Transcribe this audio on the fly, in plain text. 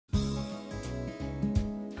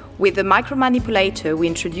With the micromanipulator, we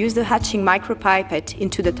introduce the hatching micropipette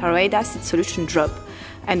into the tartrate acid solution drop,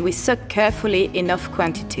 and we suck carefully enough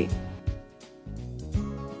quantity.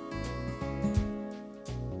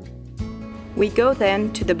 We go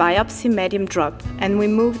then to the biopsy medium drop, and we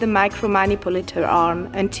move the micromanipulator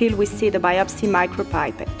arm until we see the biopsy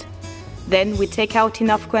micropipette. Then we take out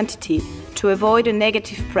enough quantity to avoid a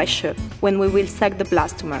negative pressure when we will suck the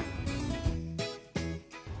blastomer.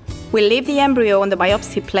 We leave the embryo on the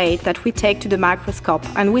biopsy plate that we take to the microscope,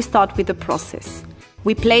 and we start with the process.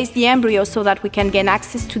 We place the embryo so that we can gain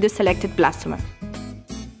access to the selected blastomer.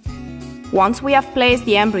 Once we have placed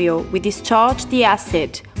the embryo, we discharge the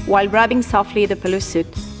acid while rubbing softly the pellucid.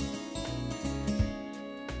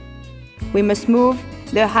 We must move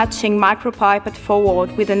the hatching micropipette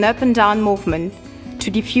forward with an up and down movement to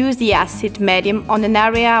diffuse the acid medium on an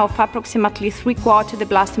area of approximately 3/4 the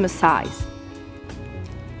blastomer size.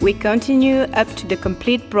 We continue up to the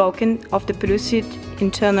complete broken of the pellucid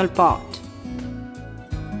internal part.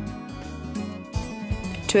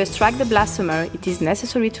 To extract the blastomer, it is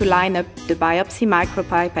necessary to line up the biopsy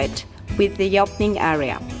micropipette with the opening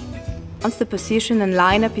area. Once the position and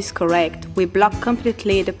lineup is correct, we block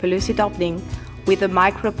completely the pellucid opening with a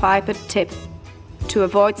micropipette tip to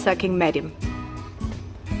avoid sucking medium.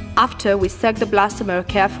 After, we suck the blastomer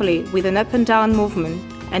carefully with an up and down movement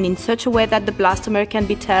and in such a way that the blastomer can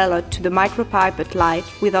be tailored to the micropipette light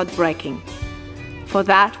without breaking. For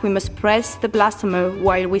that, we must press the blastomer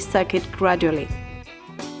while we suck it gradually.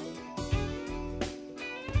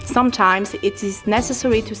 Sometimes it is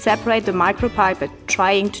necessary to separate the micropipette,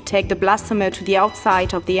 trying to take the blastomer to the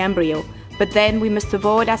outside of the embryo, but then we must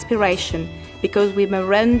avoid aspiration because we may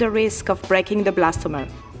run the risk of breaking the blastomer.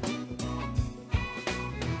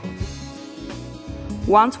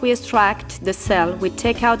 Once we extract the cell, we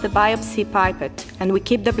take out the biopsy pipette and we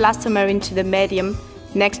keep the blastomer into the medium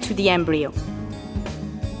next to the embryo.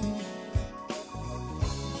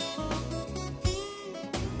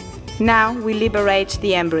 Now we liberate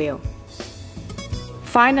the embryo.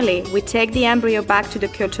 Finally, we take the embryo back to the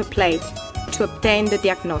culture plate to obtain the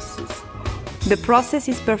diagnosis. The process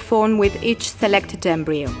is performed with each selected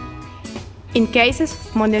embryo. In cases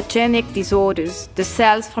of monogenic disorders, the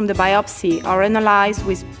cells from the biopsy are analyzed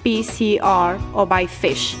with PCR or by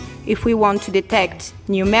FISH if we want to detect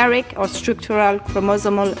numeric or structural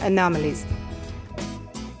chromosomal anomalies.